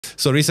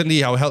So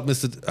recently, our health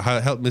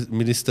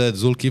minister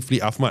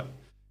Zulkifli Ahmad,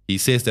 he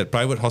says that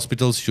private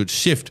hospitals should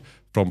shift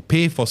from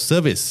pay for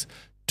service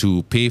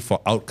to pay for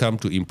outcome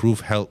to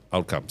improve health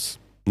outcomes.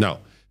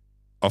 Now,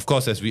 of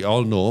course, as we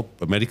all know,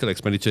 medical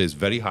expenditure is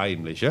very high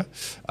in Malaysia.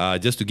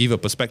 Just to give a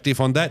perspective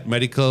on that,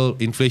 medical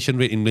inflation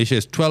rate in Malaysia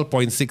is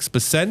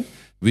 12.6%,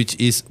 which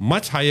is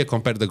much higher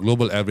compared to the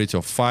global average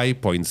of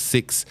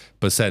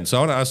 5.6%. So I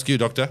want to ask you,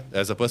 doctor,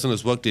 as a person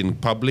who's worked in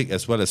public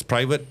as well as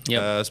private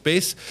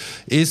space,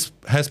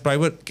 has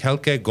private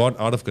healthcare gone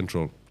out of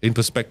control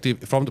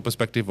from the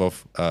perspective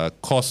of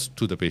cost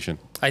to the patient?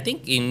 I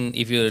think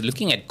if you're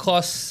looking at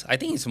costs, I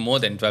think it's more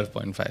than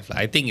 12.5.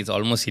 I think it's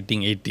almost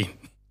hitting 18.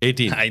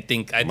 18. I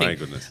think. My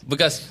goodness.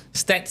 Because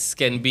stats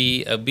can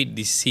be a bit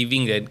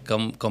deceiving that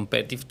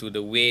comparative to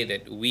the way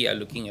that we are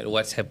looking at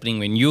what's happening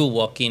when you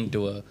walk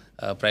into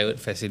a private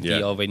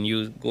facility or when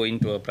you go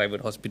into a private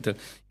hospital.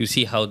 You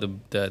see how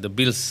the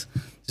bills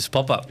just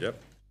pop up. Yep.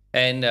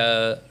 And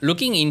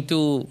looking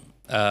into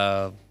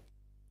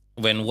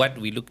when what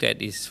we looked at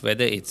is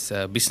whether it's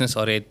business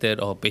oriented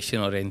or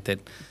patient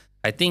oriented,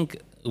 I think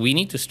we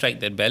need to strike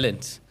that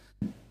balance.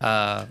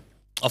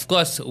 Of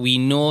course, we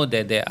know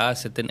that there are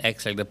certain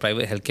acts like the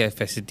Private Healthcare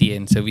Facility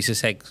and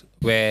Services Act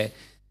where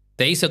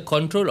there is a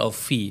control of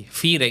fee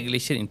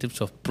regulation in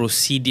terms of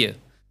procedure.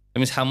 That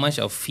means how much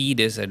of fee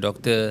does a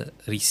doctor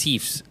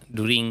receives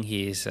during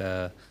his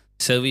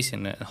service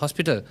in a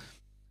hospital.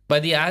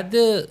 But the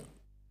other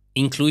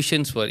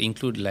inclusions will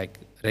include like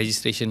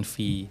registration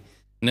fee,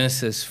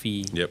 nurses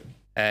fee,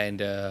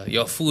 and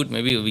your food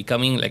maybe will be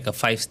coming like a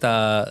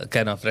 5-star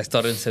kind of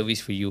restaurant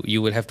service for you.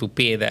 You will have to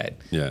pay that.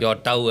 Your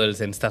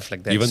towels and stuff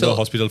like that. Even though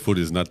hospital food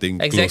is nothing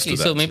close to that.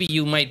 So maybe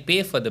you might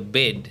pay for the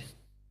bed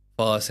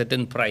for a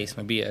certain price,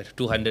 maybe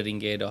 200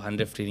 ringgit or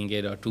 150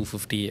 ringgit or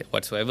 250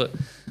 whatsoever.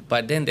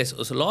 But then there's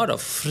also a lot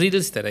of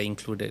frills that are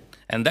included.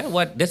 And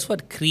that's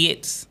what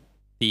creates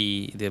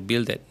the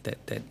bill that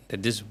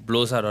just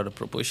blows out of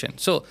proportion.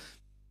 So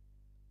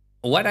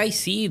what I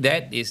see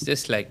that is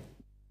just like,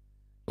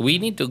 we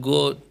need to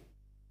go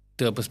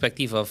to a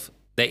perspective of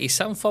there is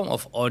some form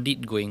of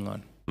audit going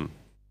on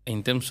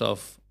in terms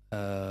of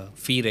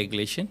fee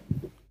regulation,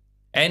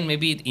 and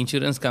maybe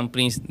insurance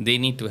companies, they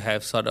need to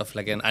have sort of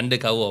like an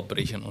undercover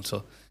operation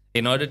also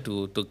in order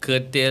to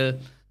curtail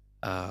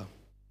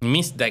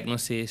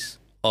misdiagnosis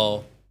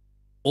or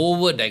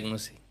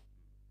overdiagnosing.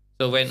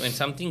 So when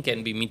something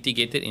can be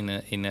mitigated in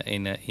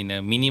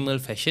a minimal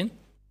fashion,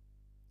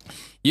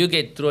 you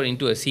get thrown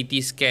into a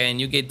CT scan,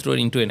 you get thrown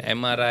into an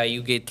MRI,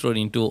 you get thrown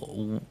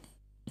into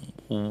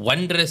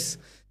wondrous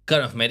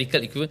kind of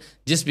medical equipment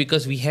just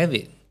because we have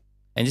it.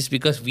 And just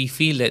because we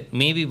feel that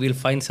maybe we'll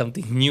find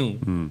something new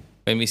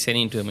when we send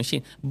it into a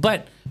machine.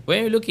 But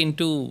when we look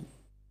into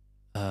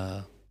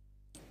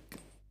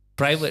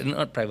government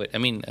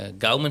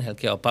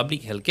healthcare or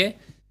public healthcare,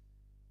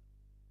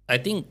 I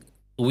think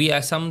we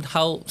are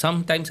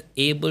sometimes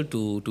able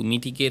to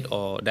mitigate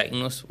or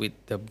diagnose with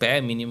the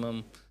bare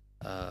minimum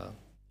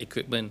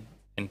equipment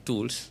and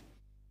tools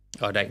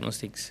or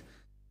diagnostics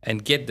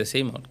and get the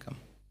same outcome.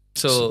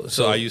 So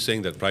are you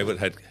saying that private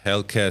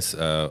healthcare's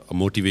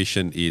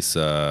motivation is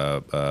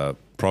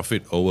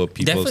profit over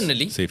people's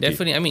safety?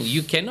 Definitely. I mean,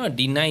 you cannot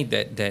deny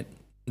that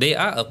they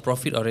are a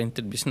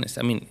profit-oriented business.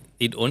 I mean,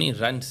 it only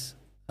runs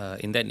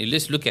in that. You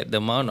just look at the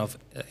amount of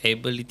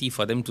ability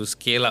for them to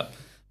scale up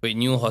with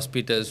new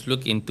hospitals,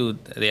 look into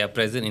they are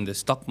present in the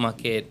stock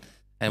market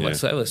and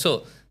whatsoever.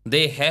 So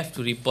they have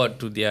to report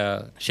to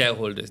their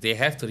shareholders. They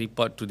have to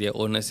report to their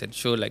owners and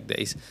show like there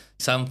is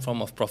some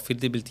form of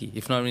profitability.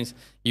 If not, means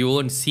you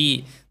won't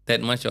see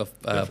that much of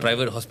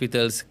private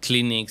hospitals,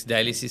 clinics,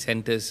 dialysis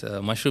centers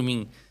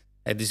mushrooming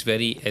at this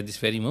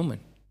very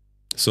moment.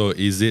 So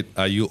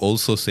are you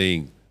also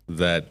saying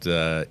that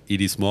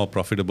it is more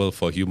profitable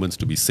for humans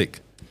to be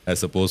sick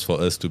as opposed for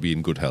us to be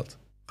in good health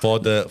for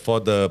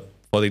the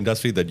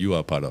industry that you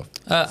are part of?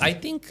 I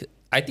think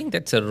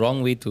that's a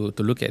wrong way to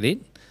look at it.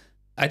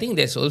 I think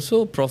there's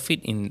also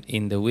profit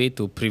in the way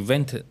to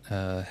prevent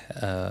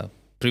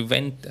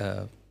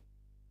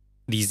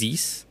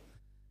disease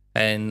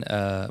and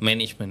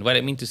management. What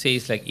I mean to say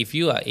is like if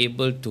you are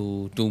able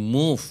to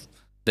move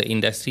the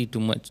industry too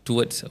much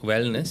towards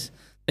wellness,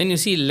 then you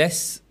see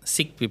less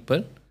sick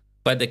people,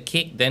 but the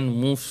cake then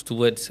moves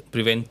towards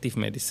preventive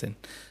medicine.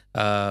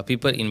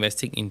 People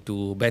investing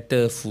into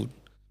better food,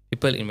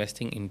 people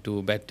investing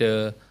into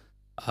better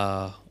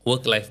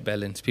work-life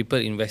balance, people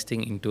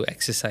investing into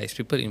exercise,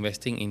 people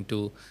investing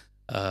into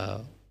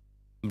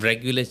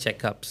regular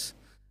checkups,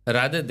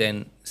 rather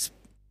than,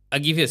 I'll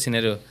give you a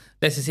scenario.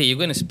 Let's say you're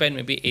going to spend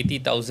maybe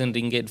 80,000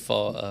 ringgit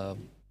for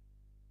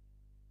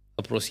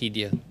a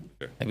procedure.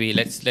 Maybe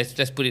let's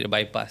put it a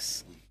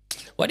bypass.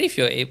 What if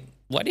you're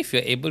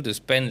able to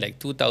spend like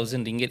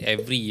 2,000 ringgit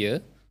every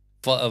year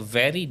for a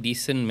very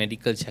decent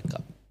medical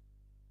checkup?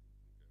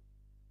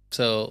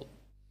 So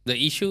the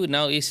issue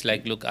now is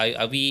like, look,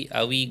 are we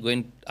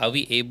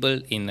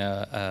able in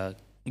a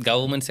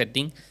government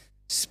setting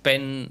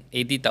spend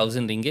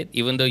 80,000 ringgit,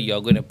 even though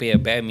you're going to pay a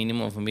bare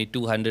minimum of maybe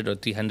 200 or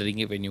 300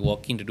 ringgit when you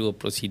walk in to do a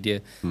procedure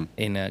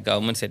in a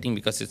government setting,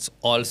 because it's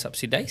all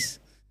subsidized,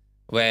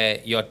 where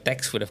your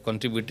tax would have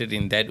contributed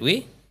in that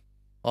way,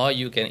 or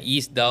you can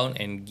ease down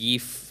and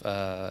give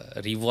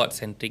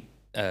reward-centric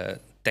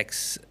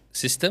tax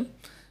system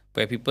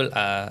where people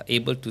are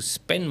able to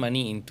spend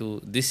money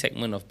into this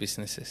segment of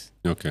businesses,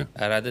 Okay.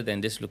 rather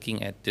than just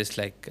looking at just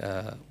like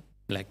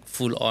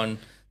full-on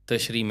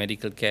tertiary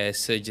medical care,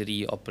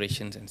 surgery,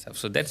 operations and stuff.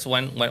 So that's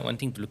one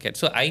thing to look at.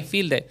 So I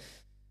feel that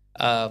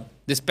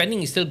the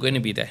spending is still going to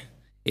be there.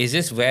 It's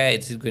just where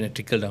it's going to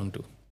trickle down to.